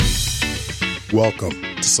Welcome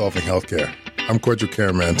to Solving Healthcare. I'm Kwadwo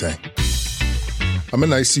Kyeremanteng. I'm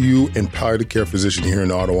an ICU and palliative care physician here in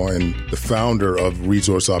Ottawa and the founder of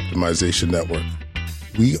Resource Optimization Network.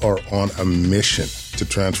 We are on a mission to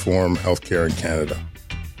transform healthcare in Canada.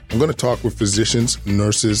 I'm going to talk with physicians,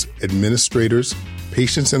 nurses, administrators,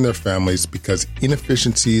 patients and their families because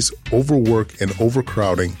inefficiencies, overwork, and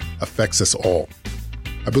overcrowding affects us all.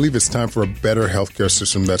 I believe it's time for a better healthcare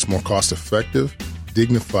system that's more cost-effective,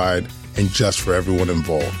 dignified, and just for everyone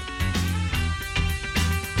involved.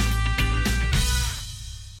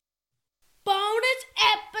 Bonus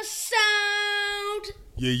episode!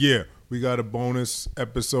 Yeah. We got a bonus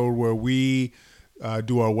episode where we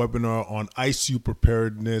do our webinar on ICU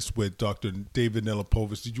preparedness with Dr. David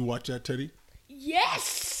Nelapovitz. Did you watch that, Teddy?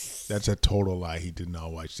 Yes! That's a total lie. He did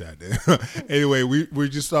not watch that. Anyway, we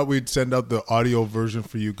just thought we'd send out the audio version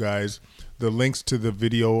for you guys. The links to the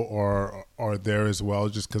video are there as well,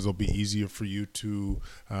 just because it'll be easier for you to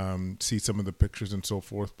see some of the pictures and so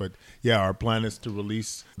forth. But yeah, our plan is to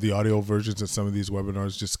release the audio versions of some of these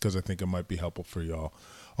webinars just because I think it might be helpful for y'all.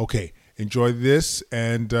 Okay, enjoy this.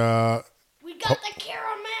 And we got the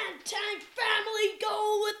Kyeremanteng family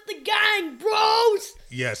going with the gang, bros!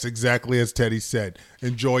 Yes, exactly as Teddy said.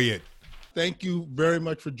 Enjoy it. Thank you very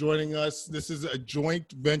much for joining us. This is a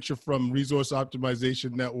joint venture from Resource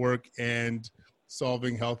Optimization Network and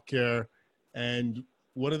Solving Healthcare. And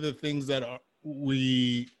one of the things that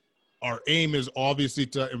our aim is obviously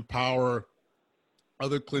to empower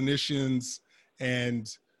other clinicians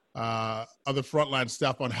and other frontline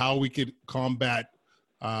staff on how we could combat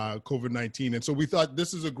COVID-19. And so we thought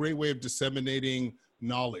this is a great way of disseminating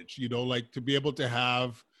knowledge, like to be able to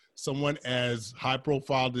have someone as high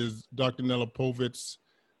profile as Dr. Nelapovitz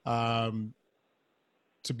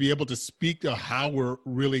to be able to speak to how we're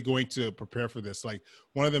really going to prepare for this. Like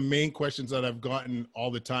one of the main questions that I've gotten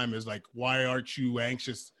all the time is like, why aren't you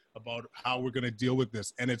anxious about how we're going to deal with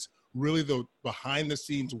this? And it's really the behind the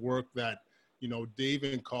scenes work that, Dave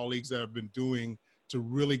and colleagues that have been doing to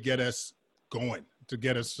really get us going, to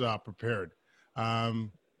get us prepared.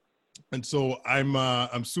 And so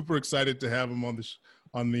I'm super excited to have him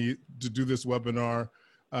to do this webinar.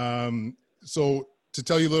 So to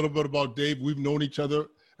tell you a little bit about Dave, we've known each other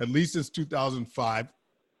at least since 2005,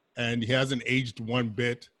 and he hasn't aged one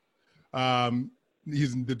bit.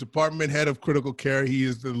 He's the department head of critical care. He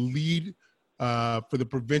is the lead for the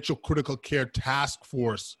Provincial Critical Care Task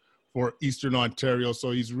Force for Eastern Ontario.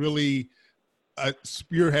 So he's really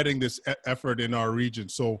spearheading this effort in our region.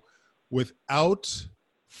 So without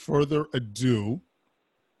further ado,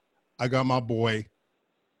 I got my boy,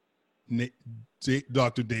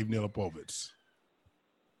 Dr. Dave Nelapovitz.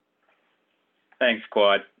 Thanks,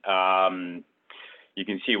 Quad. You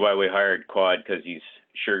can see why we hired Quad, because he's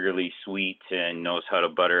sugarly sweet and knows how to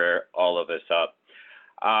butter all of us up.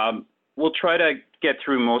 We'll try to get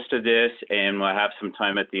through most of this, and we'll have some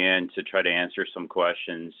time at the end to try to answer some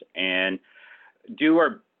questions and do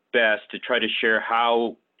our best to try to share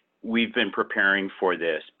how we've been preparing for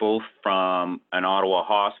this, both from an Ottawa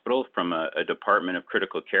hospital, from a department of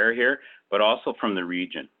critical care here, but also from the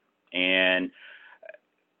region. And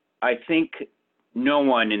I think no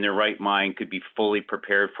one in their right mind could be fully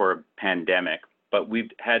prepared for a pandemic, but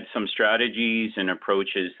we've had some strategies and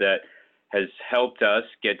approaches that has helped us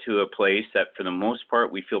get to a place that for the most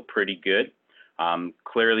part, we feel pretty good.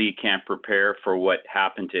 Clearly you can't prepare for what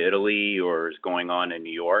happened to Italy or is going on in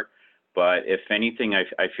New York. But if anything,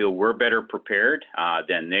 I feel we're better prepared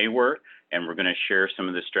than they were, and we're going to share some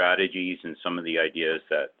of the strategies and some of the ideas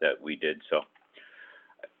that we did. So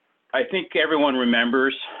I think everyone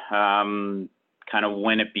remembers kind of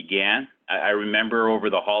when it began. I remember over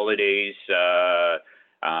the holidays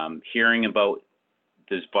hearing about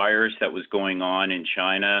this virus that was going on in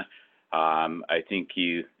China. I think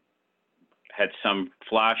you had some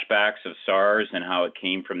flashbacks of SARS and how it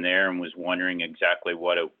came from there, and was wondering exactly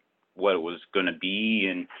what it was going to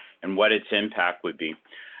be and what its impact would be.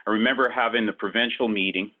 I remember having the provincial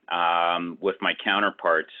meeting with my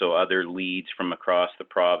counterparts, so other leads from across the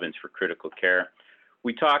province for critical care.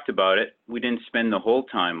 We talked about it. We didn't spend the whole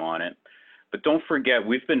time on it. But don't forget,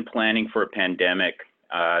 we've been planning for a pandemic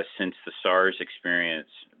since the SARS experience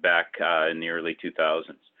back in the early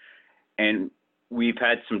 2000s. And we've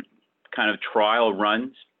had some kind of trial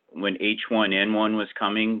runs. When H1N1 was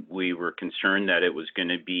coming, we were concerned that it was going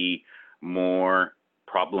to be more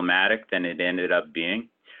problematic than it ended up being.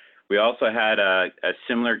 We also had a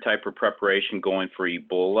similar type of preparation going for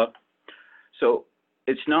Ebola. So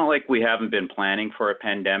it's not like we haven't been planning for a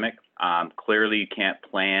pandemic. Clearly, you can't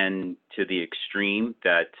plan to the extreme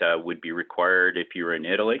that would be required if you were in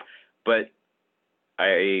Italy. But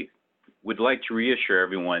I would like to reassure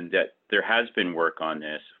everyone that there has been work on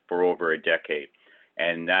this for over a decade,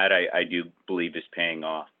 and that I do believe is paying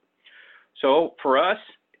off. So for us,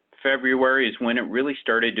 February is when it really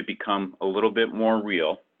started to become a little bit more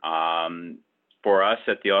real. For us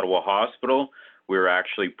at the Ottawa Hospital, we were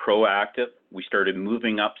actually proactive. We started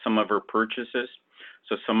moving up some of our purchases.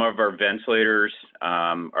 So some of our ventilators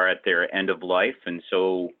are at their end of life. And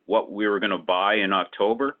so what we were going to buy in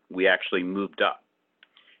October, we actually moved up.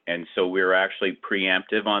 And so we were actually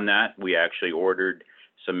preemptive on that. We actually ordered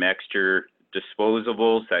some extra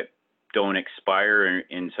disposables that don't expire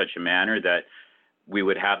in such a manner that we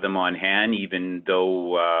would have them on hand, even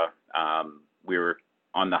though we were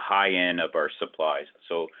on the high end of our supplies.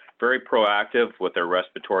 So very proactive with our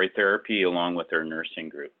respiratory therapy along with our nursing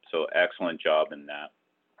group. So excellent job in that.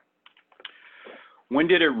 When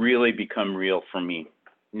did it really become real for me?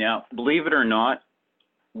 Now, believe it or not,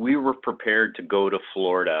 we were prepared to go to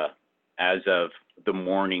Florida as of the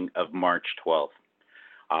morning of March 12th.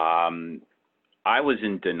 I was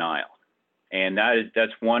in denial. And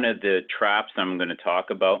that's one of the traps I'm going to talk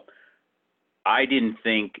about. I didn't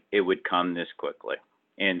think it would come this quickly.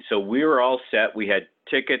 And so we were all set. We had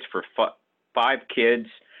tickets for 5 kids.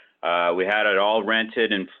 We had it all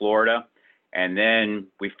rented in Florida. And then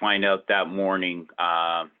we find out that morning,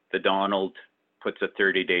 the Donald puts a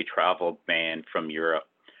 30-day travel ban from Europe.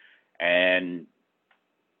 And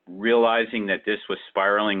realizing that this was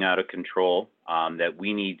spiraling out of control, that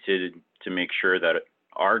we needed to make sure that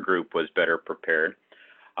our group was better prepared,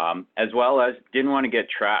 as well as didn't want to get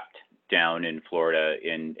trapped down in Florida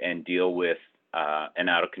and deal with an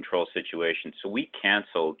out of control situation. So we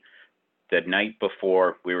canceled the night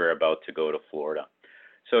before we were about to go to Florida.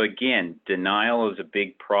 So again, denial is a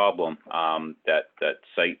big problem that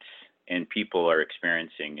sites and people are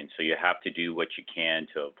experiencing. And so you have to do what you can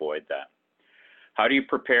to avoid that. How do you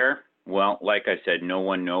prepare? Well, like I said, no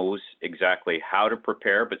one knows exactly how to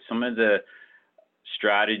prepare, but some of the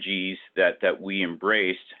strategies that we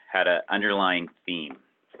embraced had an underlying theme.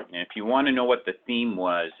 And if you want to know what the theme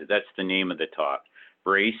was, that's the name of the talk: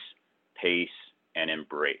 brace, pace, and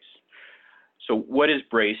embrace. So what does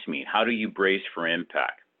brace mean? How do you brace for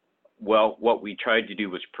impact? Well, what we tried to do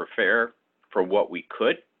was prepare for what we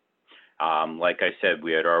could. Like I said,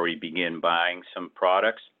 we had already begun buying some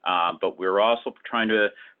products, but we were also trying to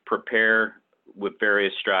prepare with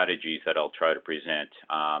various strategies that I'll try to present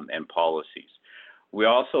and policies. We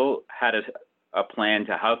also had a plan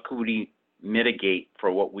to how could we mitigate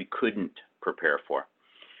for what we couldn't prepare for.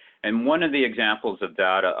 And one of the examples of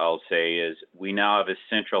that I'll say is we now have a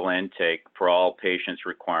central intake for all patients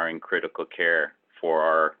requiring critical care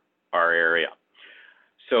for our area.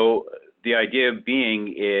 So the idea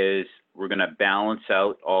being is we're going to balance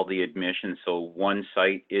out all the admissions so one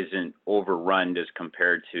site isn't overrun as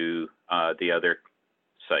compared to the other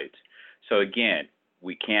sites. So again,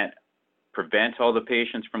 we can't prevent all the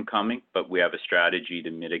patients from coming, but we have a strategy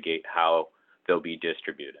to mitigate how they'll be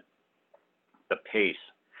distributed. The pace.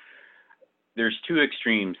 There's 2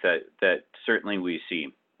 extremes that certainly we see.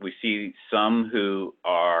 We see some who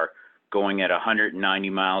are going at 190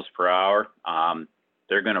 miles per hour.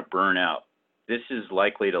 They're going to burn out. This is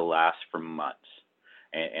likely to last for months.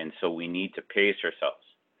 And so we need to pace ourselves.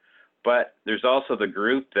 But there's also the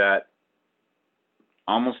group that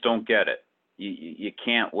almost don't get it. You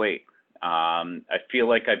can't wait. I feel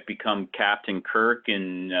like I've become Captain Kirk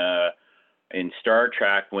in Star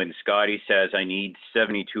Trek when Scotty says I need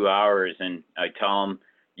 72 hours and I tell him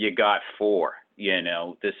you got 4. You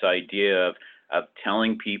know, this idea of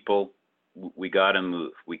telling people we got to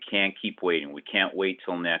move. We can't keep waiting. We can't wait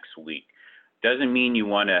till next week. Doesn't mean you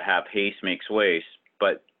want to have haste makes waste,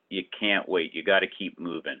 but you can't wait. You got to keep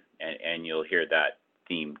moving, and you'll hear that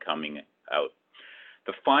theme coming out.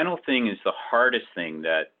 The final thing is the hardest thing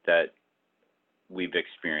that we've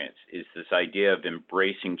experienced is this idea of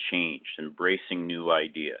embracing change, embracing new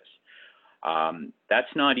ideas.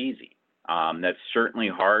 That's not easy. That's certainly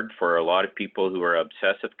hard for a lot of people who are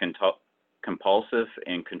obsessive compulsive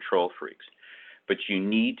and control freaks, but you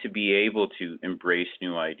need to be able to embrace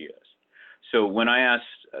new ideas. So when I asked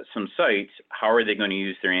some sites, how are they going to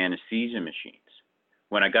use their anesthesia machines?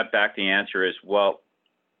 When I got back, the answer is, well,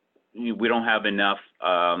 we don't have enough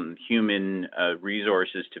human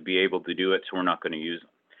resources to be able to do it, so we're not going to use them.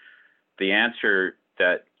 The answer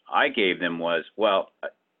that I gave them was, well,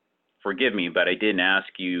 forgive me, but I didn't ask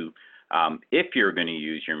you if you're going to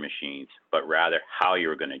use your machines, but rather how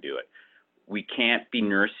you're going to do it. We can't be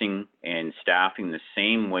nursing and staffing the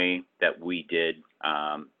same way that we did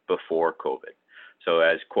before COVID. So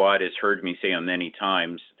as Quad has heard me say on many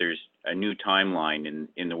times, there's a new timeline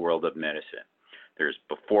in the world of medicine. There's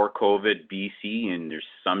before COVID BC, and there's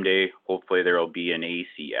someday, hopefully, there will be an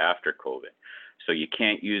AC after COVID. So you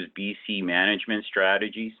can't use BC management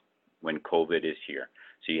strategies when COVID is here.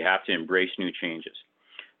 So you have to embrace new changes.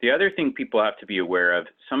 The other thing people have to be aware of,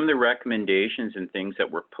 some of the recommendations and things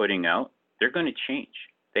that we're putting out, they're going to change.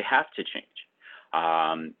 They have to change.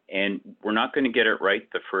 And we're not going to get it right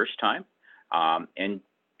the first time. And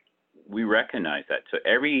we recognize that. So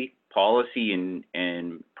every policy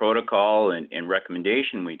and protocol and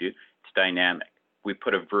recommendation we do, it's dynamic. We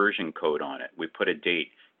put a version code on it. We put a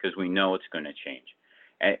date because we know it's going to change.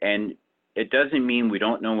 And it doesn't mean we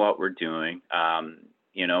don't know what we're doing.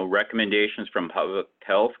 Recommendations from public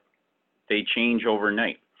health, they change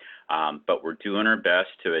overnight. But we're doing our best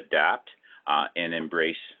to adapt and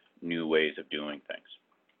embrace new ways of doing things.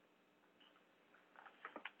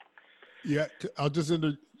 Yeah, I'll just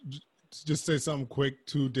say something quick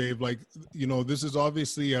too, Dave. Like, this is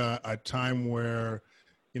obviously a time where,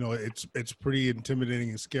 it's pretty intimidating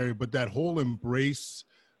and scary, but that whole embrace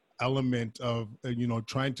element of,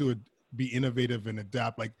 trying to be innovative and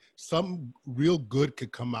adapt, like some real good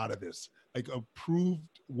could come out of this, like approved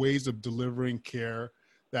ways of delivering care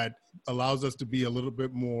that allows us to be a little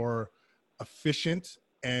bit more efficient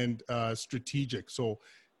and strategic. So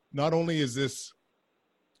not only is this,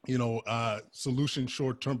 solution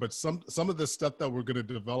short term, but some of the stuff that we're going to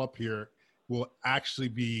develop here will actually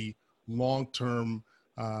be long-term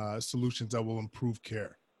solutions that will improve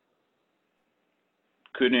care.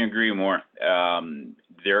 Couldn't agree more.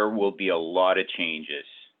 There will be a lot of changes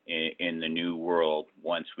in the new world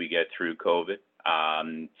once we get through COVID.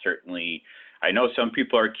 Certainly, I know some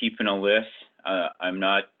people are keeping a list. I'm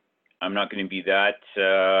not going to be that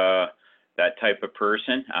type of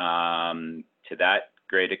person to that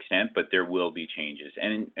great extent, but there will be changes,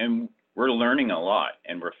 and we're learning a lot,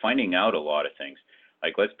 and we're finding out a lot of things.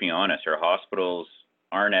 Like, let's be honest, our hospitals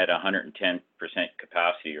aren't at 110%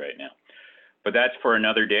 capacity right now. But that's for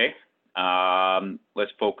another day.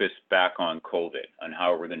 Let's focus back on COVID, on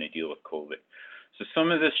how we're going to deal with COVID. So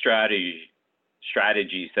some of the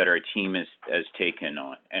strategies that our team has taken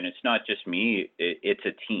on, and it's not just me, it's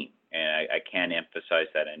a team, and I can't emphasize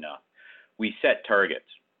that enough. We set targets,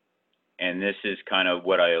 and this is kind of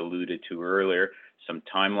what I alluded to earlier, some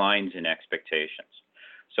timelines and expectations.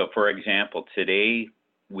 So for example, today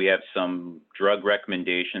we have some drug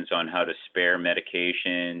recommendations on how to spare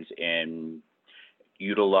medications and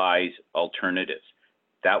utilize alternatives.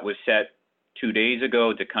 That was set 2 days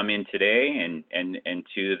ago to come in today, and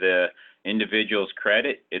to the individual's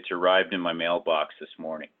credit, it's arrived in my mailbox this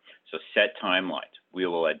morning. So set timelines. We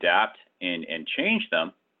will adapt and change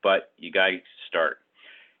them, but you guys start.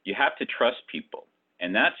 You have to trust people,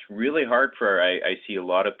 and that's really hard for I see a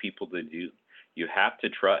lot of people to do. You have to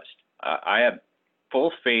trust. I have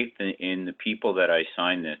full faith in the people that I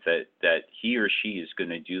sign this, that he or she is going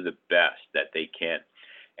to do the best that they can,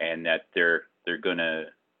 and that they're going to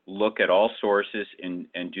look at all sources and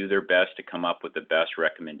do their best to come up with the best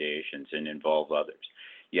recommendations and involve others.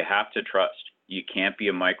 You have to trust. You can't be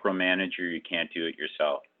a micromanager. You can't do it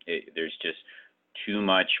yourself. There's just too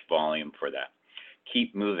much volume for that.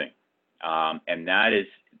 Keep moving. And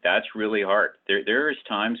that's really hard. There is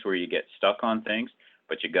times where you get stuck on things,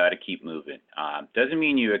 but you got to keep moving. Doesn't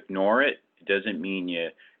mean you ignore it. It doesn't mean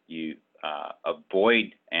you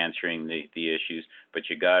avoid answering the issues, but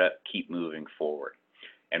you got to keep moving forward.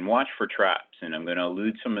 And watch for traps. And I'm going to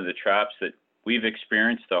allude some of the traps that we've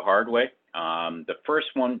experienced the hard way. The first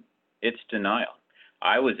one, it's denial.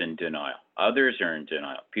 I was in denial. Others are in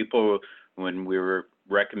denial. People, when we were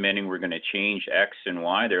recommending we're going to change X and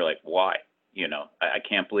Y, they're like, why? I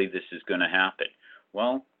can't believe this is going to happen.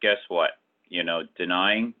 Well, guess what?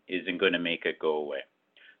 Denying isn't going to make it go away.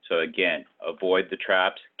 So again, avoid the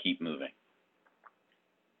traps, keep moving.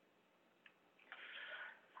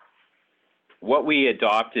 What we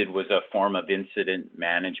adopted was a form of incident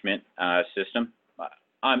management system.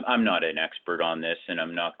 I'm not an expert on this, and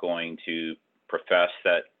I'm not going to profess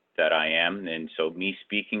that I am, and so me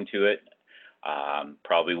speaking to it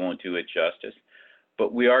probably won't do it justice.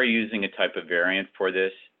 But we are using a type of variant for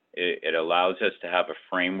this. It allows us to have a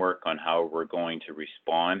framework on how we're going to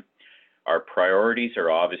respond. Our priorities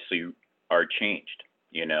are changed.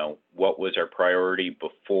 What was our priority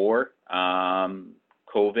before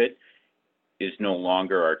COVID is no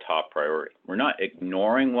longer our top priority. We're not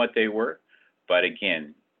ignoring what they were, but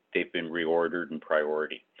again, they've been reordered in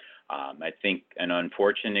priority. I think an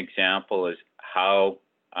unfortunate example is how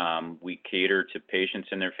we cater to patients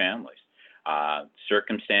and their families.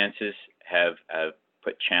 Circumstances have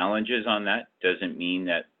put challenges on that. Doesn't mean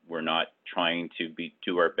that we're not trying to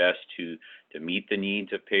do our best to meet the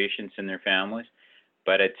needs of patients and their families.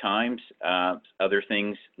 But at times, other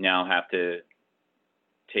things now have to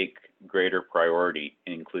take greater priority,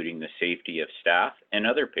 including the safety of staff and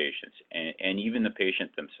other patients, and even the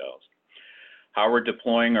patient themselves. How we're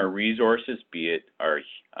deploying our resources, be it our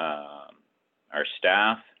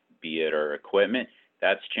staff, be it our equipment,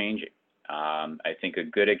 that's changing. I think a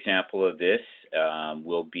good example of this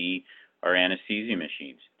will be our anesthesia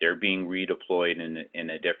machines. They're being redeployed in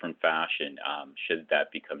a different fashion should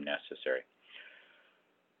that become necessary.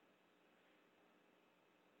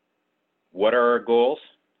 What are our goals?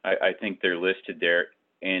 I think they're listed there.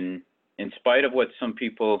 In spite of what some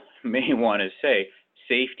people may want to say,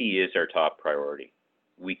 safety is our top priority.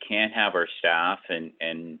 We can't have our staff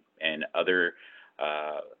and other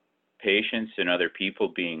patients and other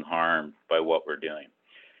people being harmed by what we're doing.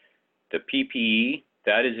 The PPE,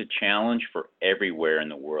 that is a challenge for everywhere in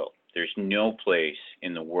the world. There's no place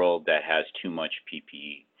in the world that has too much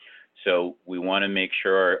PPE. So we want to make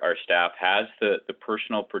sure our staff has the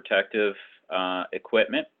personal protective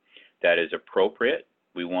equipment that is appropriate.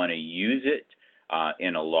 We want to use it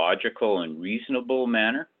in a logical and reasonable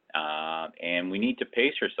manner, and we need to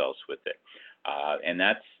pace ourselves with it. And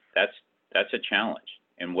that's a challenge.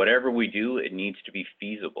 And whatever we do, it needs to be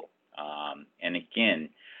feasible. And again,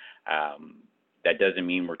 that doesn't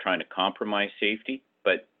mean we're trying to compromise safety,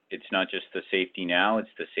 but it's not just the safety now, it's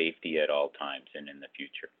the safety at all times and in the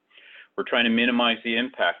future. We're trying to minimize the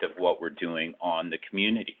impact of what we're doing on the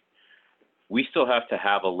community. We still have to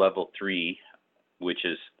have a level 3, which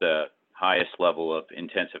is the highest level of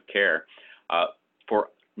intensive care, for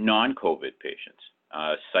non-COVID patients.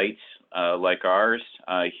 Sites like ours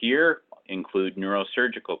here include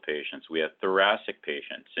neurosurgical patients. We have thoracic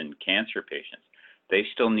patients and cancer patients. They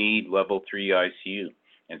still need level 3 ICU.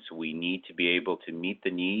 And so we need to be able to meet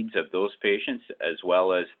the needs of those patients as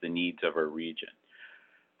well as the needs of our region.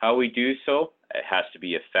 How we do so, it has to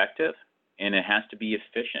be effective and it has to be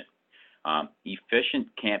efficient. Efficient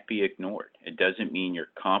can't be ignored. It doesn't mean you're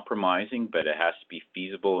compromising, but it has to be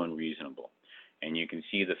feasible and reasonable. And you can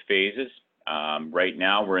see the phases. Right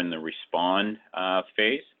now we're in the respond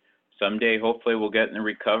phase. Someday, hopefully, we'll get in the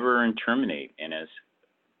recover and terminate. And as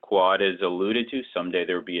Quad has alluded to, someday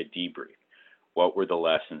there will be a debrief. What were the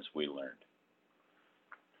lessons we learned?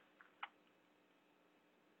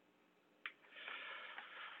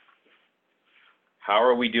 How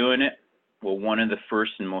are we doing it? Well, one of the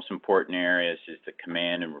first and most important areas is the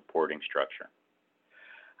command and reporting structure.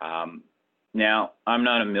 Now, I'm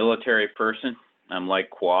not a military person. I'm like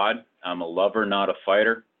Quad. I'm a lover, not a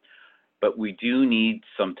fighter. But we do need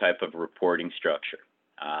some type of reporting structure.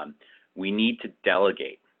 We need to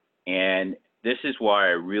delegate. And this is why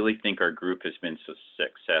I really think our group has been so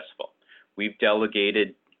successful. We've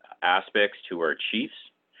delegated aspects to our chiefs.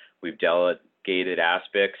 We've delegated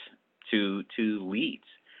aspects to leads.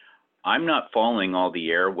 I'm not following all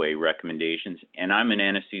the airway recommendations, and I'm an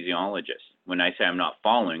anesthesiologist. When I say I'm not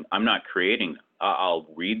following, I'm not creating them. I'll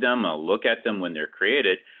read them, I'll look at them when they're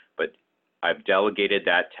created, but I've delegated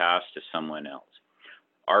that task to someone else.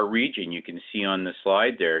 Our region, you can see on the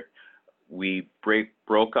slide there, we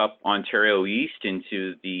broke up Ontario East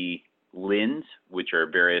into the LHINs, which are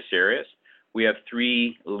various areas. We have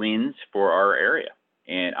 3 LHINs for our area.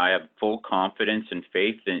 And I have full confidence and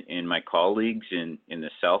faith in my colleagues in the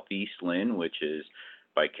Southeast LHIN, which is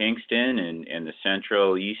by Kingston, and the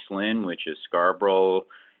Central East LHIN, which is Scarborough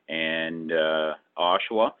and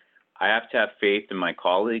Oshawa. I have to have faith in my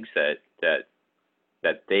colleagues that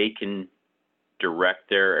they can direct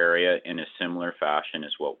their area in a similar fashion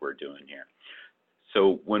as what we're doing here.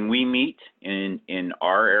 So when we meet in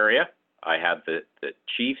our area, I have the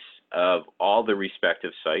chiefs of all the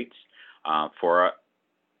respective sites for a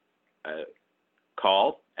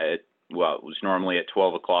call at, well, it was normally at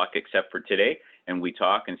 12 o'clock except for today, and we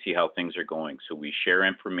talk and see how things are going. So we share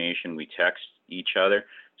information, we text each other,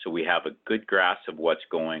 so we have a good grasp of what's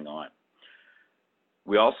going on.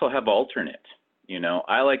 We also have alternates. You know,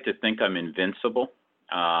 I like to think I'm invincible,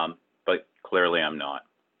 but clearly I'm not.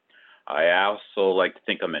 I also like to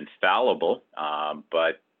think I'm infallible,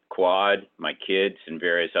 but Quad, my kids, and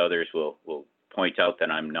various others will point out that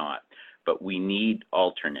I'm not. But we need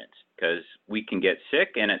alternates because we can get sick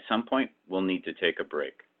and at some point we'll need to take a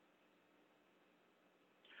break.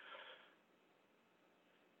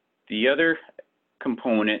 The other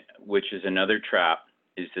component, which is another trap,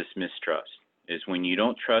 is this mistrust. Is when you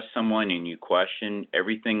don't trust someone and you question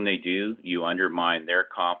everything they do, you undermine their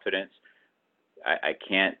confidence. I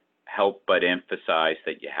can't help but emphasize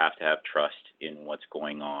that you have to have trust in what's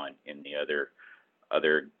going on in the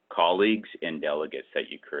other colleagues and delegates that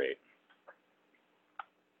you create.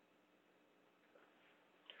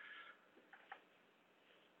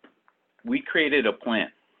 we created a plan.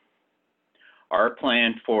 Our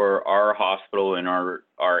plan for our hospital in our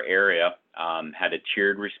area had a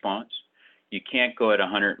tiered response. You can't go at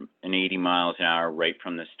 180 miles an hour right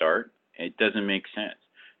from the start. It doesn't make sense.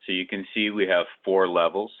 So you can see we have 4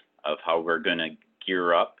 levels of how we're going to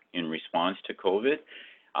gear up in response to COVID.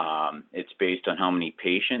 It's based on how many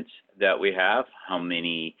patients that we have, how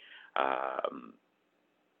many,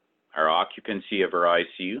 our occupancy of our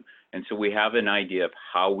ICU. And so we have an idea of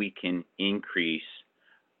how we can increase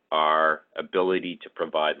our ability to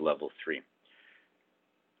provide level 3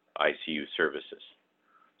 ICU services.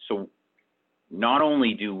 So not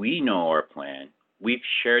only do we know our plan, we've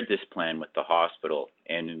shared this plan with the hospital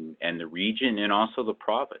and the region and also the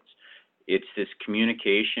province. It's this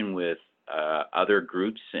communication with other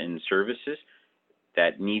groups and services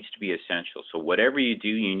that needs to be essential. So whatever you do,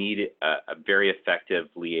 you need a very effective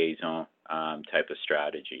liaison type of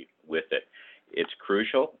strategy with it. It's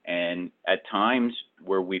crucial, and at times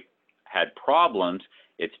where we've had problems,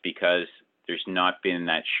 it's because there's not been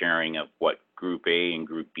that sharing of what Group A and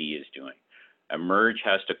Group B is doing. Emerge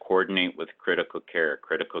has to coordinate with critical care.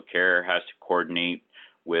 Critical care has to coordinate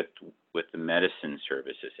with the medicine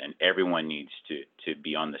services, and everyone needs to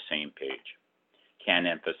be on the same page. Can't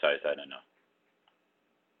emphasize that enough.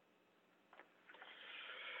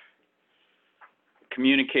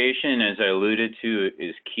 Communication, as I alluded to,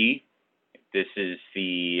 is key. This is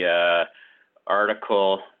the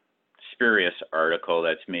article, spurious article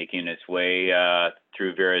that's making its way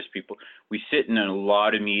through various people. We sit in a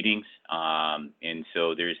lot of meetings, and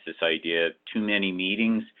so there's this idea of too many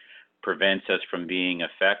meetings prevents us from being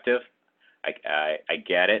effective. I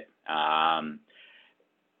get it.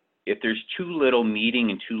 If there's too little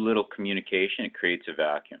meeting and too little communication, it creates a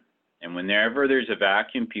vacuum. And whenever there's a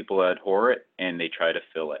vacuum, people abhor it and they try to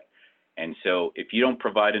fill it. And so if you don't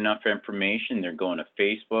provide enough information, they're going to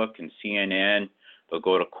Facebook and CNN, they'll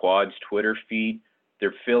go to Quad's Twitter feed,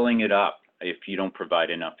 they're filling it up if you don't provide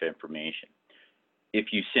enough information. If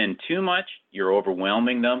you send too much, you're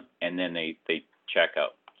overwhelming them and then they check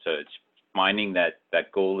out. So it's finding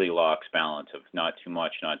that Goldilocks balance of not too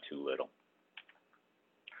much, not too little.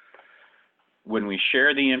 When we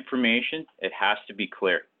share the information, it has to be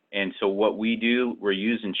clear. And so what we do, we're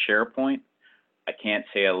using SharePoint. I can't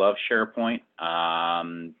say I love SharePoint,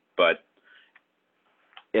 but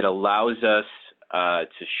it allows us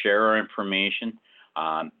to share our information,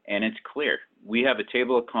 and it's clear. We have a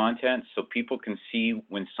table of contents so people can see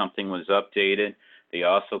when something was updated. They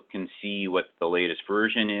also can see what the latest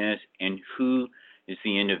version is and who is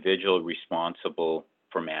the individual responsible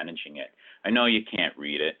for managing it. I know you can't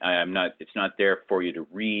read it. It's not there for you to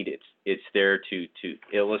read. It's there to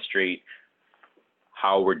illustrate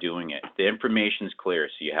how we're doing it. The information is clear.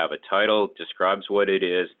 So you have a title, describes what it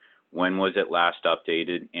is, when was it last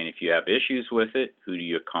updated, and if you have issues with it, who do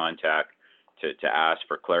you contact to ask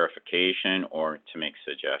for clarification or to make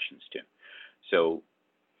suggestions to. So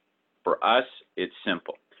for us, it's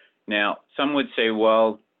simple. Now, some would say,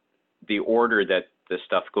 well, the order that the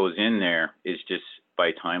stuff goes in there is just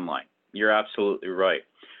by timeline. You're absolutely right.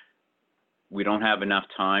 We don't have enough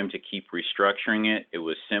time to keep restructuring it. It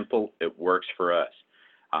was simple. It works for us.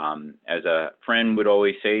 As a friend would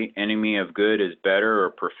always say, enemy of good is better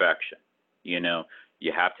or perfection. You know,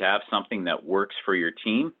 you have to have something that works for your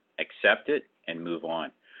team, accept it, and move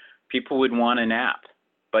on. People would want an app,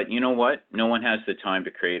 but you know what? No one has the time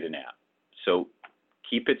to create an app. So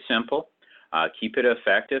keep it simple, keep it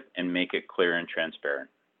effective, and make it clear and transparent.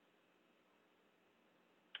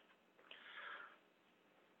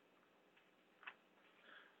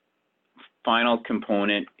 Final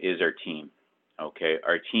component is our team. Okay,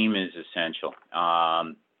 our team is essential.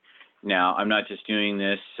 Now, I'm not just doing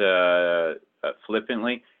this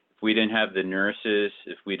flippantly. If we didn't have the nurses,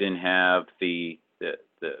 if we didn't have the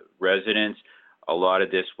residents, a lot of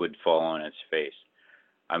this would fall on its face.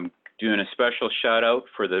 I'm doing a special shout out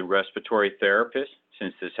for the respiratory therapists,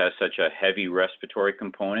 since this has such a heavy respiratory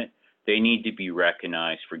component. They need to be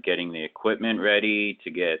recognized for getting the equipment ready to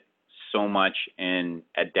get so much and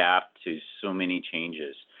adapt to so many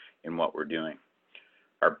changes in what we're doing.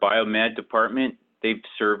 Our biomed department, they've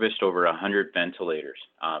serviced over 100 ventilators.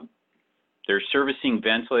 They're servicing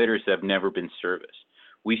ventilators that have never been serviced.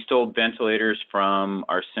 We stole ventilators from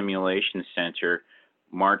our simulation center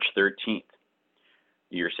March 13th.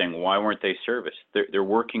 You're saying, why weren't they serviced? They're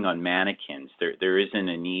working on mannequins. There isn't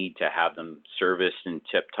a need to have them serviced and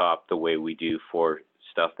tip-top the way we do for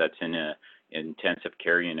stuff that's in an intensive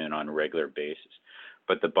care unit on a regular basis.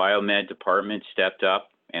 But the biomed department stepped up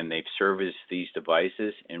and they've serviced these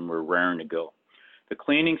devices and we're raring to go. The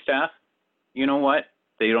cleaning staff, you know what?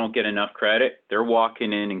 they don't get enough credit. They're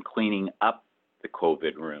walking in and cleaning up the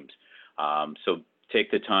COVID rooms. So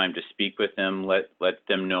take the time to speak with them, let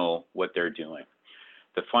them know what they're doing.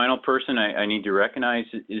 The final person I need to recognize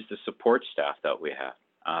is the support staff that we have.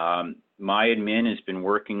 My admin has been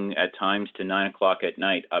working at times to 9 o'clock at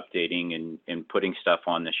night, updating and putting stuff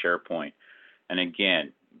on the SharePoint. And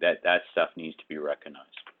again, that stuff needs to be recognized.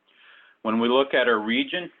 When we look at our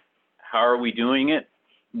region, how are we doing it?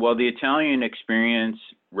 Well, the Italian experience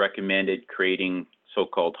recommended creating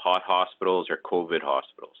so-called hot hospitals or COVID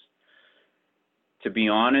hospitals. To be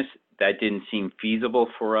honest, that didn't seem feasible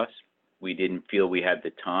for us. We didn't feel we had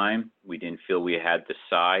the time. We didn't feel we had the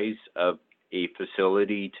size of a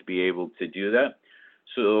facility to be able to do that.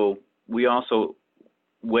 So we also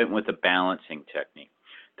went with a balancing technique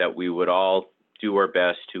that we would all do our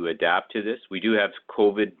best to adapt to this. We do have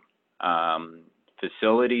COVID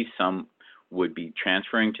facilities. Some would be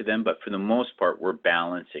transferring to them, but for the most part, we're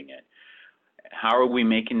balancing it. How are we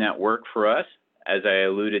making that work for us? As I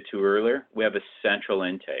alluded to earlier, we have a central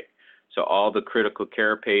intake. So all the critical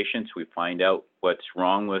care patients, we find out what's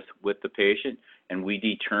wrong with the patient, and we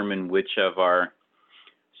determine which of our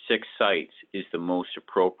 6 sites is the most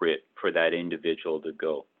appropriate for that individual to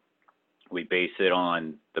go. We base it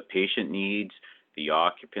on the patient needs, the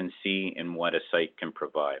occupancy, and what a site can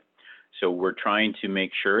provide. So we're trying to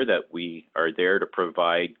make sure that we are there to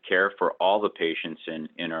provide care for all the patients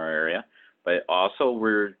in our area, but also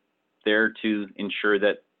we're there to ensure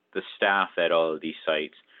that the staff at all of these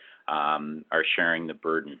sites are sharing the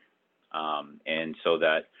burden, and so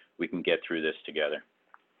that we can get through this together.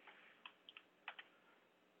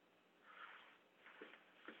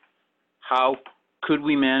 How could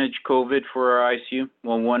we manage COVID for our ICU?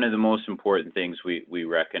 Well, one of the most important things we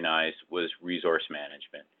recognized was resource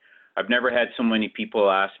management. I've never had so many people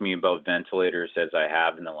ask me about ventilators as I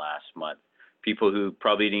have in the last month. People who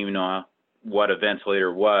probably didn't even know what a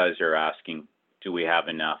ventilator was are asking, do we have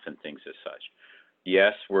enough, and things as such.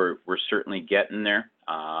 Yes, we're certainly getting there.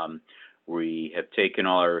 We have taken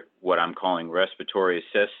all our, what I'm calling respiratory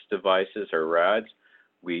assist devices, or RADs.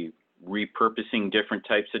 We repurposing different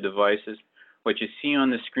types of devices. What you see on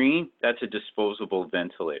the screen, that's a disposable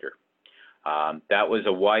ventilator. That was a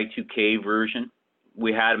Y2K version.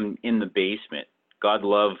 We had them in the basement. God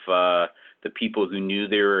love the people who knew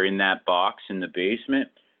they were in that box in the basement.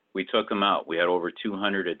 We took them out. We had over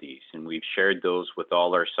 200 of these, and we've shared those with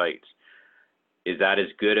all our sites. Is that as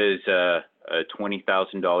good as a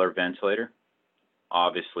 $20,000 ventilator?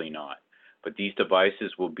 Obviously not. But these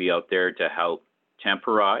devices will be out there to help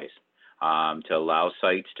temporize, to allow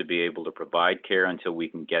sites to be able to provide care until we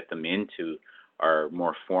can get them into our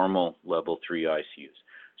more formal level 3 ICUs.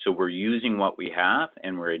 So we're using what we have,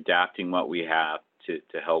 and we're adapting what we have to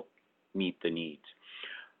help meet the needs.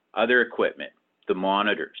 Other equipment, the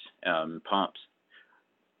monitors, pumps.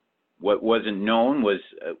 What wasn't known was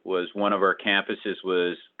one of our campuses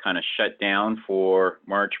was kind of shut down for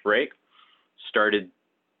March break, started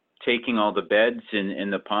taking all the beds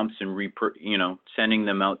and the pumps and sending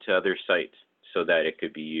them out to other sites so that it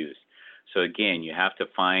could be used. So again, you have to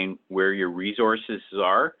find where your resources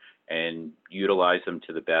are and utilize them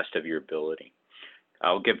to the best of your ability.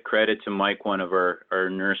 I'll give credit to Mike, one of our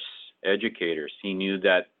nurse educators. He knew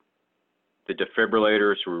that the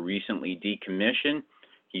defibrillators were recently decommissioned.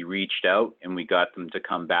 He reached out and we got them to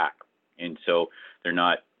come back. And so they're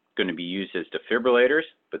not going to be used as defibrillators,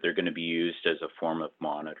 but they're going to be used as a form of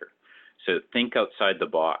monitor. So think outside the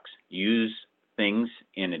box. Use things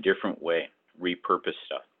in a different way. Repurpose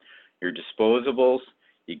stuff. Your disposables,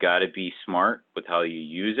 you got to be smart with how you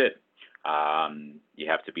use it. You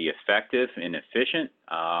have to be effective and efficient.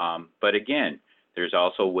 But again, there's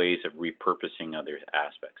also ways of repurposing other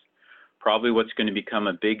aspects. Probably what's going to become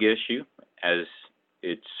a big issue, as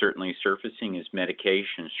it's certainly surfacing, is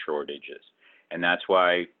medication shortages. And that's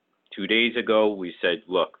why 2 days ago we said,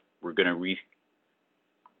 look, we're going to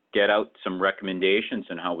get out some recommendations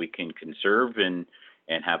on how we can conserve and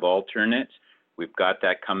have alternates. We've got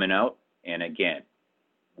that coming out. And again,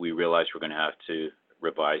 we realize we're going to have to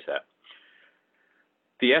revise that.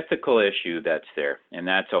 The ethical issue that's there, and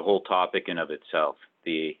that's a whole topic in of itself,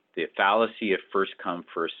 the fallacy of first come,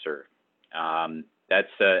 first serve.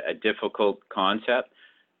 That's a difficult concept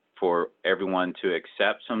for everyone to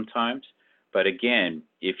accept sometimes. But again,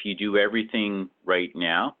 if you do everything right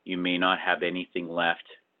now, you may not have anything left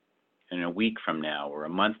in a week from now, or a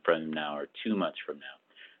month from now, or 2 months from now.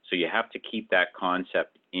 So you have to keep that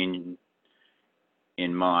concept in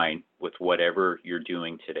mind with whatever you're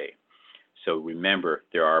doing today. So remember,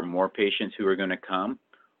 there are more patients who are going to come.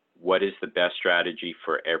 What is the best strategy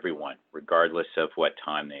for everyone, regardless of what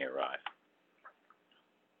time they arrive?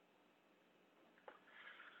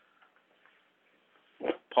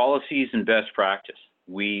 policies and best practice.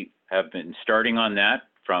 We have been starting on that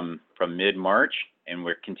from mid-March, and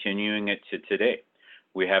we're continuing it to today.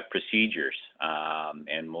 We have procedures,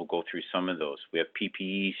 and we'll go through some of those. We have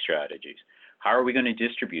PPE strategies. How are we going to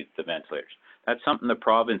distribute the ventilators? That's something the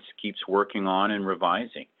province keeps working on and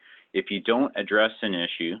revising. If you don't address an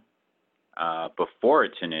issue before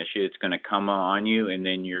it's an issue, it's going to come on you, and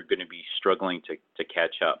then you're going to be struggling to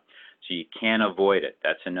catch up. So you can't avoid it.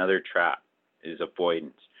 That's another trap, is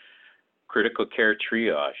avoidance. Critical care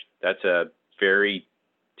triage, that's a very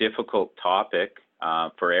difficult topic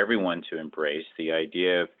for everyone to embrace. The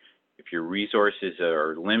idea of if your resources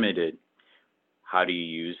are limited, how do you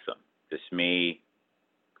use them? This may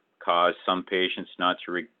cause some patients not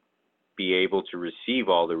to be able to receive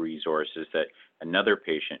all the resources that another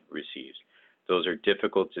patient receives. Those are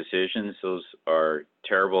difficult decisions. Those are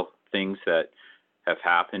terrible things that have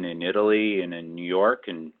happened in Italy and in New York,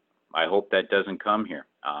 and I hope that doesn't come here.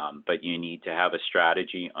 But you need to have a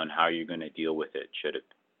strategy on how you're going to deal with it should it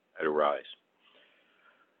arise.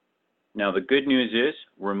 Now, the good news is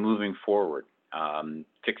we're moving forward.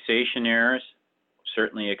 Fixation errors,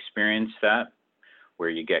 certainly experienced that, where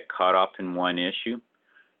you get caught up in one issue.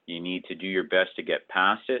 You need to do your best to get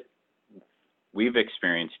past it. We've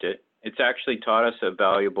experienced it. It's actually taught us a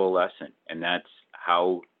valuable lesson, and that's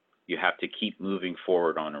how you have to keep moving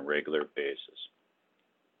forward on a regular basis.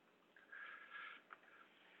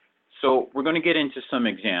 So we're going to get into some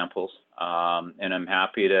examples, and I'm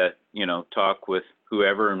happy to, talk with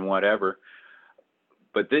whoever and whatever.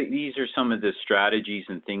 But these are some of the strategies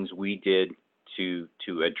and things we did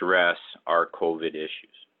to address our COVID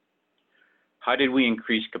issues. How did we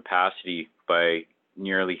increase capacity by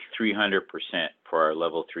nearly 300% for our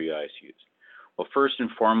level 3 ICUs? Well, first and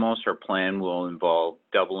foremost, our plan will involve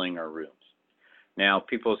doubling our rooms. Now,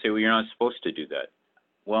 people say, well, you're not supposed to do that.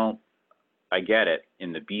 Well, I get it.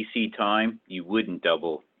 In the BC time, you wouldn't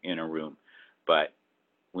double in a room. But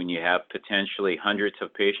when you have potentially hundreds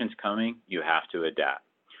of patients coming, you have to adapt.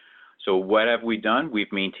 So what have we done?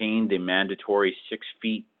 We've maintained the mandatory 6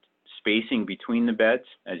 feet spacing between the beds,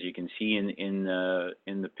 as you can see in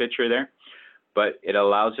the picture there. But it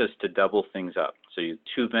allows us to double things up. So you have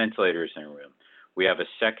 2 ventilators in a room. We have a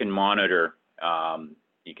second monitor.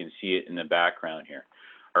 You can see it in the background here.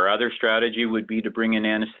 Our other strategy would be to bring an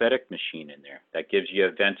anesthetic machine in there. That gives you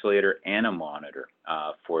a ventilator and a monitor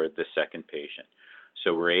for the second patient.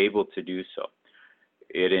 So we're able to do so.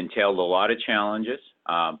 It entailed a lot of challenges,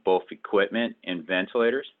 both equipment and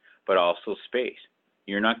ventilators, but also space.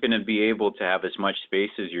 You're not going to be able to have as much space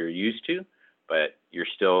as you're used to, but you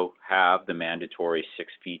still have the mandatory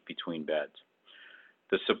 6 feet between beds.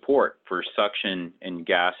 The support for suction and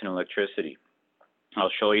gas and electricity.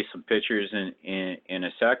 I'll show you some pictures in a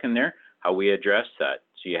second there, how we address that.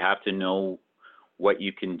 So you have to know what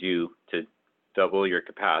you can do to double your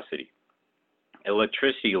capacity.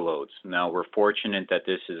 Electricity loads. Now, we're fortunate that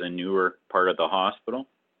this is a newer part of the hospital.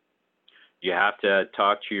 You have to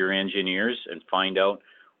talk to your engineers and find out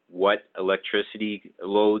what electricity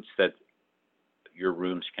loads that your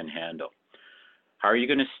rooms can handle. How are you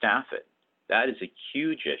going to staff it? That is a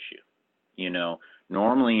huge issue.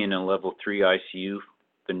 Normally in a level 3 ICU,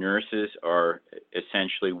 the nurses are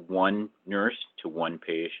essentially 1 nurse to 1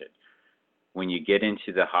 patient. When you get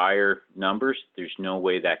into the higher numbers, there's no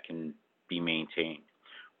way that can be maintained.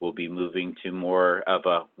 We'll be moving to more of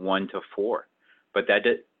a 1 to 4, but that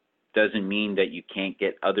doesn't mean that you can't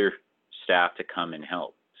get other staff to come and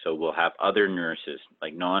help. So we'll have other nurses,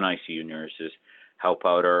 like non-ICU nurses, help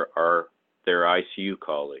out their ICU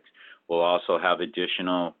colleagues. We'll also have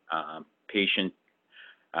additional patient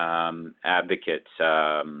advocates,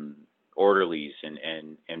 orderlies,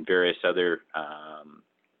 and various other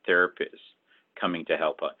therapists coming to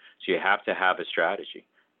help out. So you have to have a strategy.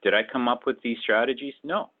 Did I come up with these strategies?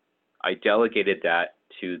 No. I delegated that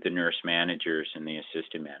to the nurse managers and the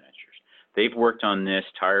assistant managers. They've worked on this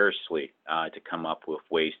tirelessly to come up with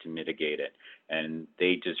ways to mitigate it, and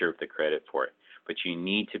they deserve the credit for it. But you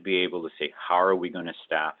need to be able to say, how are we going to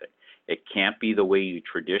staff it? It can't be the way you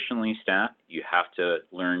traditionally staff. You have to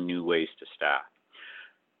learn new ways to staff.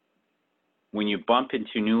 When you bump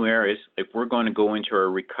into new areas, if we're going to go into our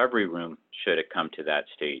recovery room, should it come to that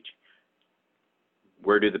stage,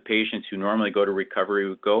 where do the patients who normally go to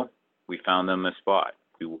recovery go? We found them a spot.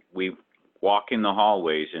 We walk in the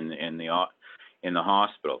hallways in the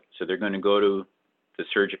hospital. So they're going to go to the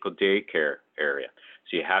surgical daycare area.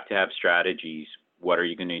 So you have to have strategies. What are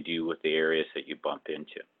you going to do with the areas that you bump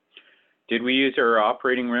into? Did we use our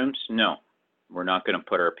operating rooms? No. We're not going to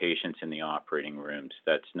put our patients in the operating rooms.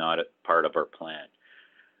 That's not a part of our plan.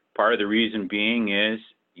 Part of the reason being is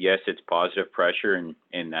yes, it's positive pressure,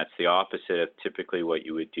 and that's the opposite of typically what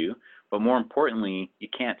you would do. But more importantly, you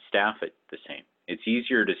can't staff it the same. It's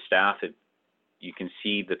easier to staff it. You can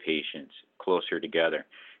see the patients closer together.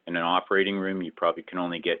 In an operating room, you probably can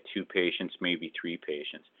only get 2 patients, maybe 3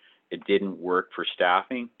 patients. It didn't work for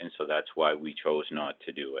staffing, and so that's why we chose not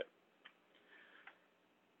to do it.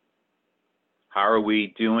 How are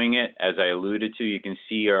we doing it? As I alluded to, you can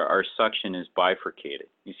see our suction is bifurcated.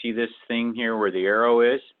 You see this thing here where the arrow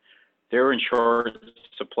is? They're in short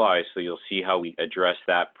supply, so you'll see how we address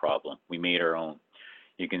that problem. We made our own.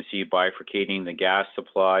 You can see bifurcating the gas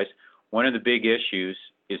supplies. One of the big issues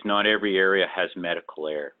is not every area has medical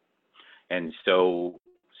air. And so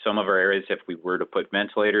some of our areas, if we were to put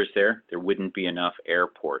ventilators there, there wouldn't be enough air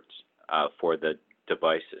ports for the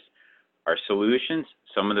devices. Our solutions,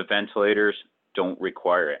 some of the ventilators don't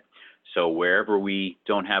require it. So wherever we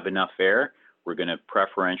don't have enough air, we're going to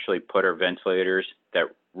preferentially put our ventilators that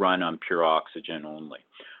run on pure oxygen only.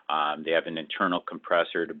 They have an internal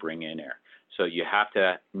compressor to bring in air. So you have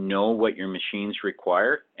to know what your machines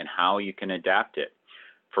require and how you can adapt it.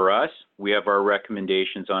 For us, we have our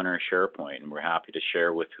recommendations on our SharePoint, and we're happy to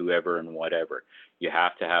share with whoever and whatever. You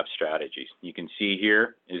have to have strategies. You can see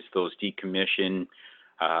here is those decommissioned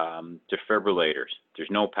defibrillators.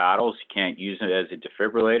 There's no paddles. You can't use it as a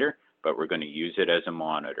defibrillator, but we're going to use it as a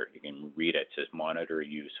monitor. You can read it. It says monitor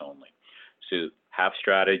use only. So have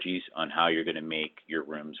strategies on how you're going to make your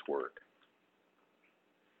rooms work.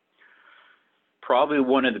 Probably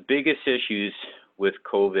one of the biggest issues with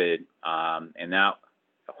COVID, and that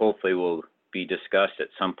hopefully will be discussed at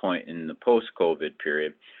some point in the post-COVID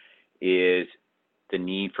period, is the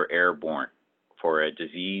need for airborne for a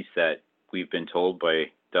disease that we've been told by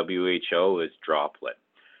WHO is droplet.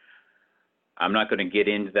 I'm not going to get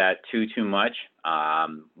into that too much,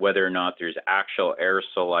 whether or not there's actual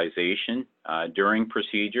aerosolization during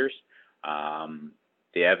procedures.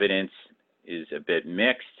 The evidence is a bit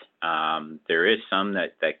mixed. There is some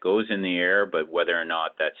that goes in the air, but whether or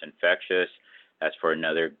not that's infectious, that's for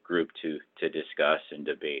another group to discuss and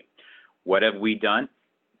debate. What have we done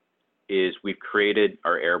is we've created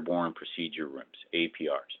our airborne procedure rooms,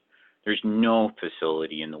 APRs. There's no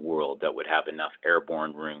facility in the world that would have enough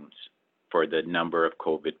airborne rooms for the number of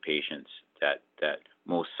COVID patients that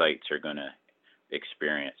most sites are going to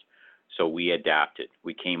experience. So we adapted.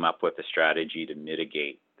 We came up with a strategy to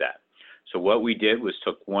mitigate that. So what we did was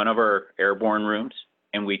took one of our airborne rooms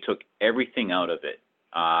and we took everything out of it.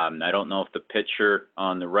 I don't know if the picture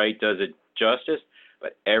on the right does it justice,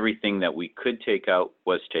 but everything that we could take out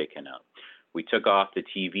was taken out. We took off the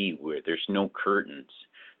TV where there's no curtains.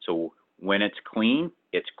 So when it's clean,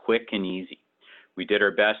 it's quick and easy. We did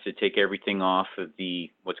our best to take everything off of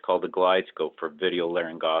the what's called the glide scope for video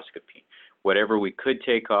laryngoscopy. Whatever we could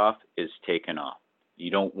take off is taken off.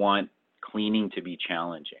 You don't want cleaning to be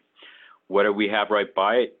challenging. What do we have right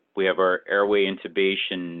by it? We have our airway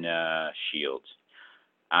intubation shields.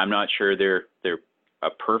 I'm not sure they're a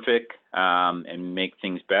perfect and make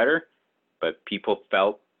things better, but people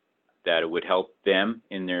felt that it would help them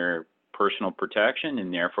in their personal protection,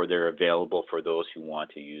 and therefore they're available for those who want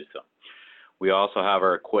to use them. We also have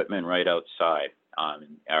our equipment right outside.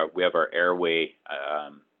 We have our airway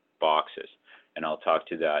boxes, and I'll talk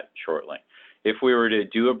to that shortly. If we were to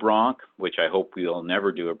do a bronch, which I hope we'll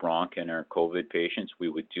never do a bronch in our COVID patients, we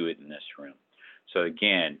would do it in this room. So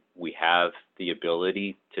again, we have the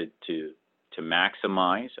ability to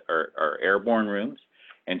maximize our airborne rooms,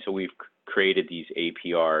 and so we've created these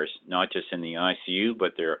APRs, not just in the ICU,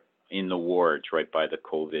 but they're in the wards right by the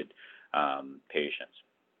COVID patients.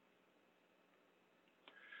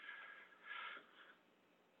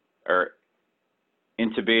 Our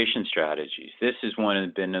intubation strategies. This has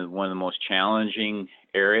been one of the most challenging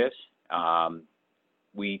areas.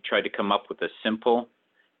 We tried to come up with a simple,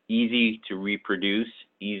 easy to reproduce,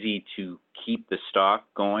 easy to keep the stock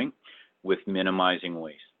going with minimizing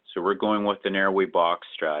waste. So we're going with an airway box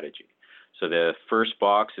strategy. So the first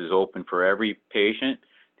box is open for every patient.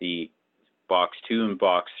 The box 2 and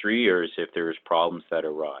box 3 are as if there's problems that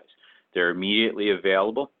arise. They're immediately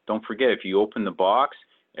available. Don't forget, if you open the box,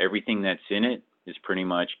 everything that's in it is pretty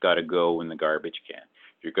much got to go in the garbage can.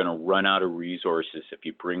 You're going to run out of resources if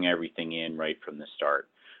you bring everything in right from the start.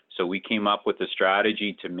 So we came up with a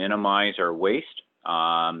strategy to minimize our waste.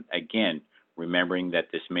 Again, remembering that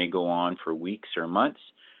this may go on for weeks or months.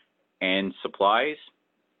 And supplies,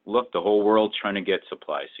 look, the whole world's trying to get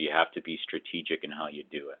supplies, so you have to be strategic in how you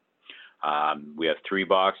do it. We have 3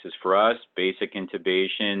 boxes for us: basic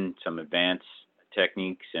intubation, some advanced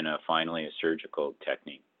techniques, and finally a surgical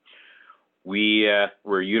technique.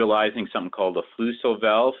 We're utilizing something called a Fluso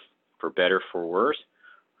valve, for better for worse.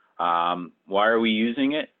 Why are we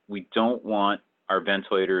using it? We don't want our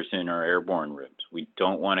ventilators in our airborne rooms. We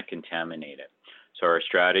don't want to contaminate it. So our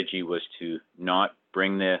strategy was to not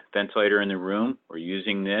bring the ventilator in the room. We're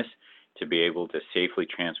using this to be able to safely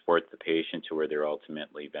transport the patient to where they're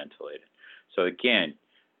ultimately ventilated. So again,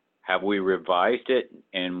 have we revised it,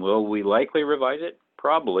 and will we likely revise it?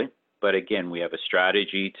 Probably. But again, we have a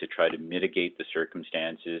strategy to try to mitigate the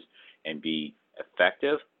circumstances and be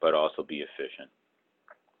effective, but also be efficient.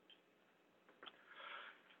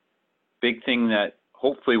 Big thing that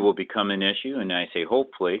hopefully will become an issue, and I say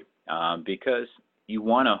hopefully, because you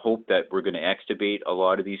want to hope that we're going to extubate a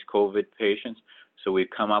lot of these COVID patients. So we've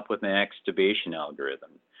come up with an extubation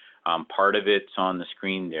algorithm. Part of it's on the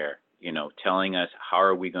screen there, you know, telling us how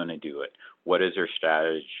are we going to do it? What is our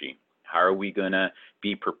strategy? How are we going to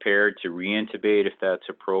be prepared to reintubate if that's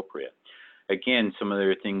appropriate? Again, some of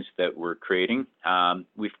the things that we're creating,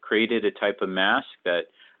 we've created a type of mask that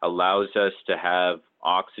allows us to have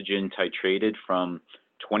oxygen titrated from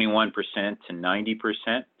 21% to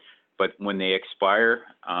 90%, but when they expire,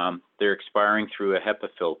 they're expiring through a HEPA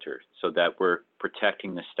filter so that we're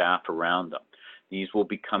protecting the staff around them. These will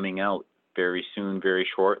be coming out very soon, very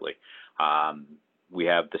shortly. We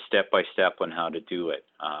have the step-by-step on how to do it.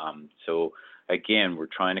 So again, we're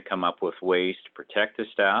trying to come up with ways to protect the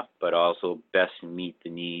staff, but also best meet the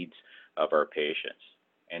needs of our patients.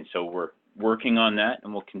 And so we're working on that,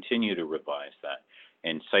 and we'll continue to revise that.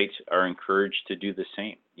 And sites are encouraged to do the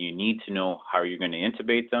same. You need to know how you're going to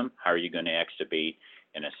intubate them, how are you going to extubate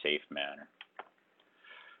in a safe manner.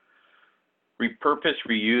 Repurpose,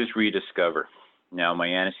 reuse, rediscover. Now, my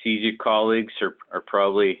anesthesia colleagues are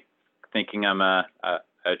probably thinking I'm a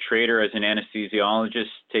traitor as an anesthesiologist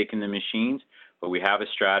taking the machines, but we have a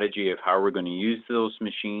strategy of how we're going to use those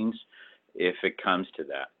machines if it comes to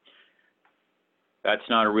that. That's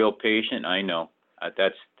not a real patient, I know.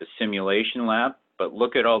 That's the simulation lab, but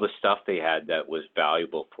look at all the stuff they had that was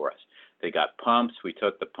valuable for us. They got pumps, we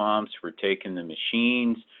took the pumps, we're taking the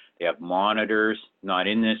machines, they have monitors, not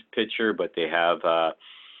in this picture, but they have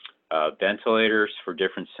ventilators for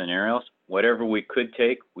different scenarios. Whatever we could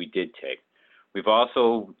take, we did take. We've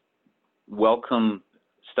also welcomed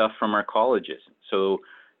stuff from our colleges. So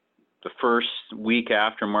the first week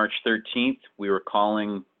after March 13th, we were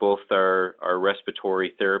calling both our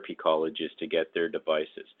respiratory therapy colleges to get their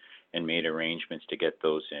devices and made arrangements to get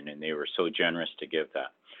those in, and they were so generous to give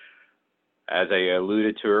that. As I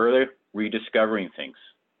alluded to earlier, rediscovering things.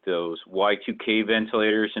 Those Y2K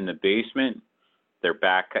ventilators in the basement, they're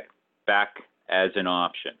back as an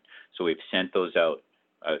option. So we've sent those out,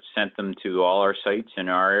 sent them to all our sites in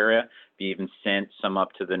our area. We even sent some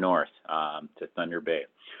up to the north, to Thunder Bay.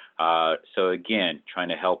 So again, trying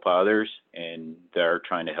to help others, and they're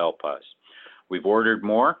trying to help us. We've ordered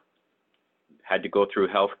more, had to go through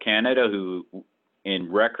Health Canada, who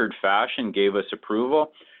in record fashion gave us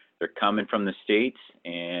approval. They're coming from the States,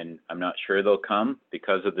 and I'm not sure they'll come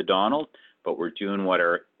because of the Donald, but we're doing what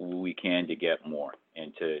we can to get more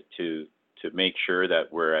and to make sure that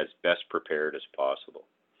we're as best prepared as possible.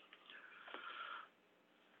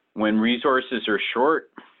 When resources are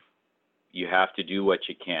short, you have to do what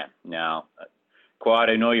you can. Now, Quad,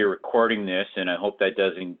 I know you're recording this, and I hope that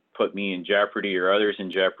doesn't put me in jeopardy or others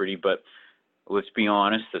in jeopardy, but let's be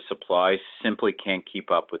honest, the supply simply can't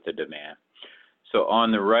keep up with the demand. So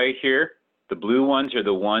on the right here, the blue ones are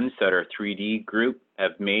the ones that our 3D group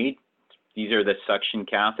have made. These are the suction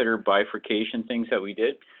catheter bifurcation things that we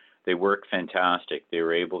did. They work fantastic. They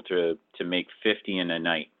were able to make 50 in a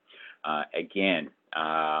night. Again,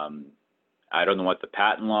 I don't know what the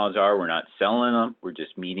patent laws are. We're not selling them. We're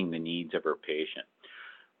just meeting the needs of our patient.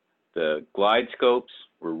 The glide scopes,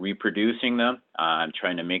 we're reproducing them. I'm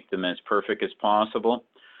trying to make them as perfect as possible.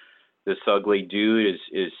 This ugly dude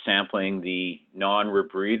is sampling the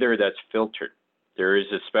non-rebreather that's filtered. There is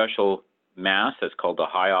a special mask that's called the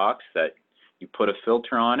HiOx that you put a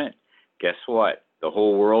filter on it. Guess what? The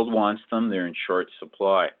whole world wants them. They're in short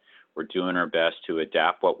supply. We're doing our best to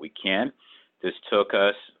adapt what we can. This took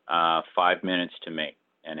us 5 minutes to make.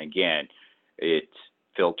 And again, it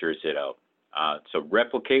filters it out. So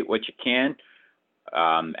replicate what you can.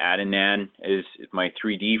 Adnan is my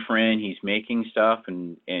 3D friend. He's making stuff,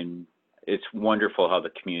 and it's wonderful how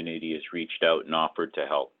the community has reached out and offered to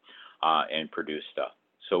help and produce stuff.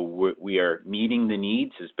 So we are meeting the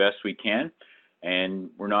needs as best we can, and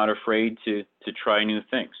we're not afraid to try new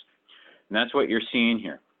things. And that's what you're seeing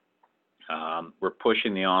here. We're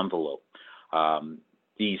pushing the envelope.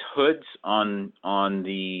 These hoods on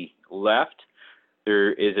the left,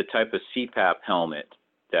 there is a type of CPAP helmet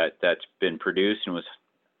that's been produced and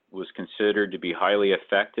was considered to be highly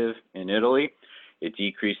effective in Italy. It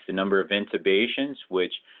decreased the number of intubations,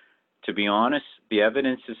 which, to be honest, the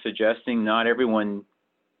evidence is suggesting not everyone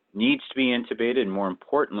needs to be intubated, and more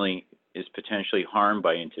importantly, is potentially harmed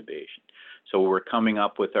by intubation. So we're coming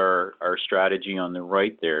up with our strategy on the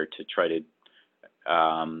right there to try to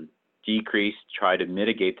try to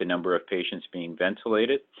mitigate the number of patients being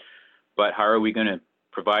ventilated. But how are we going to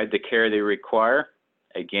provide the care they require?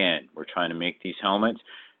 Again, we're trying to make these helmets.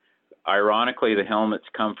 Ironically, the helmets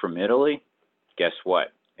come from Italy. Guess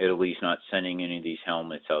what? Italy's not sending any of these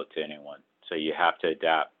helmets out to anyone. So you have to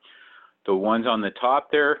adapt. The ones on the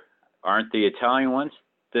top there aren't the Italian ones.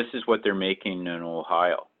 This is what they're making in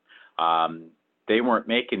Ohio. They weren't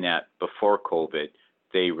making that before COVID.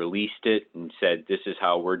 They released it and said, this is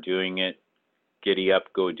how we're doing it. Giddy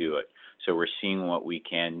up, go do it. So we're seeing what we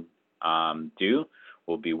can do.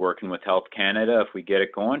 We'll be working with Health Canada if we get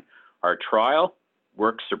it going. Our trial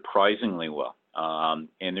works surprisingly well. And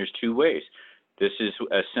there's two ways. This is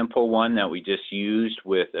a simple one that we just used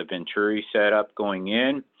with a Venturi setup going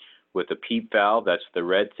in with a PEEP valve, that's the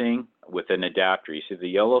red thing, with an adapter. You see the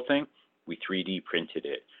yellow thing? We 3D printed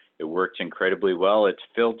it. It works incredibly well. It's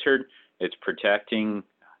filtered. It's protecting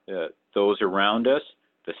those around us,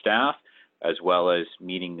 the staff, as well as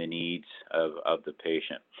meeting the needs of the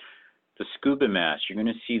patient. The scuba mask, you're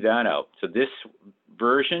going to see that out. So this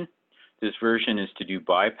version is to do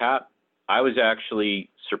BiPAP. I was actually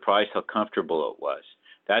surprised how comfortable it was.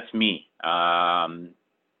 That's me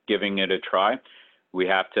giving it a try. We'll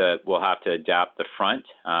have to adapt the front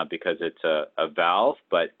because it's a valve,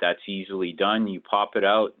 but that's easily done. You pop it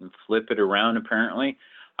out and flip it around apparently.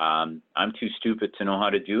 I'm too stupid to know how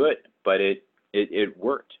to do it, but it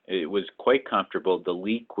worked. It was quite comfortable. The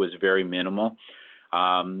leak was very minimal.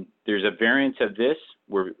 There's a variant of this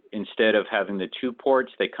where instead of having the 2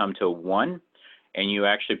 ports, they come to 1, and you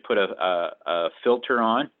actually put a filter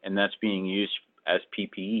on, and that's being used as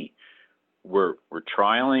PPE. We're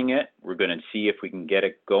trialing it. We're going to see if we can get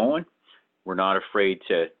it going. We're not afraid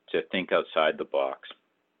to think outside the box.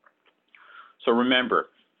 So remember,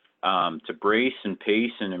 to brace and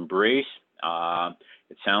pace and embrace.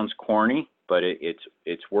 It sounds corny, but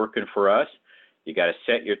it's working for us. You got to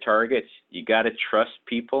set your targets. You got to trust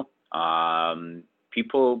people.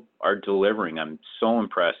 People are delivering. I'm so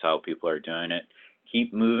impressed how people are doing it.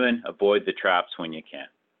 Keep moving. Avoid the traps when you can.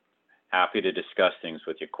 Happy to discuss things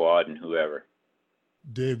with you, Quad, and whoever.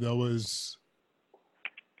 Dave, that was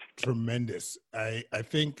tremendous. I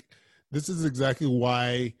think this is exactly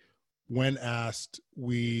why, when asked,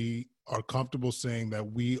 we are comfortable saying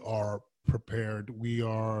that we are prepared. We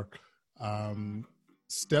are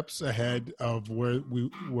steps ahead of where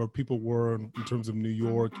people were in terms of New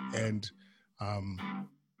York and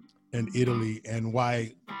Italy, and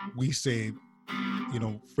why we say,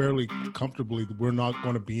 fairly comfortably, we're not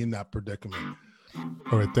going to be in that predicament.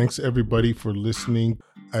 All right. Thanks everybody for listening.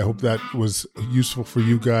 I hope that was useful for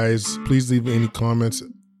you guys. Please leave any comments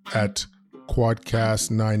at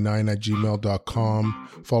quadcast99@gmail.com.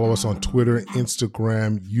 Follow us on Twitter,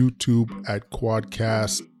 Instagram, YouTube at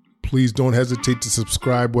Quadcast. Please don't hesitate to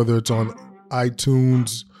subscribe, whether it's on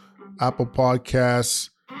iTunes, Apple Podcasts,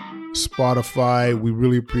 Spotify. We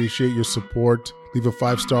really appreciate your support. Leave a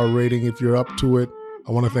 5-star rating if you're up to it.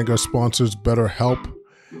 I want to thank our sponsors, BetterHelp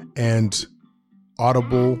and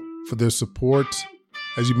Audible, for their support.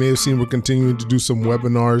 As you may have seen, we're continuing to do some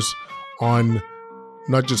webinars on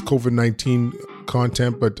not just COVID-19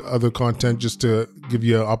 content, but other content, just to give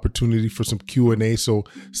you an opportunity for some Q&A. So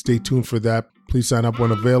stay tuned for that. Please sign up when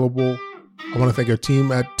available. I want to thank our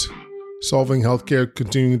team at Solving Healthcare,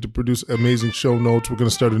 continuing to produce amazing show notes. We're going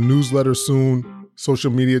to start a newsletter soon.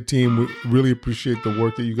 Social media team, we really appreciate the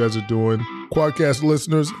work that you guys are doing. Quadcast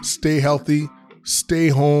listeners, stay healthy, stay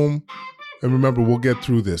home, and remember, we'll get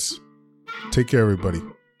through this. Take care, everybody.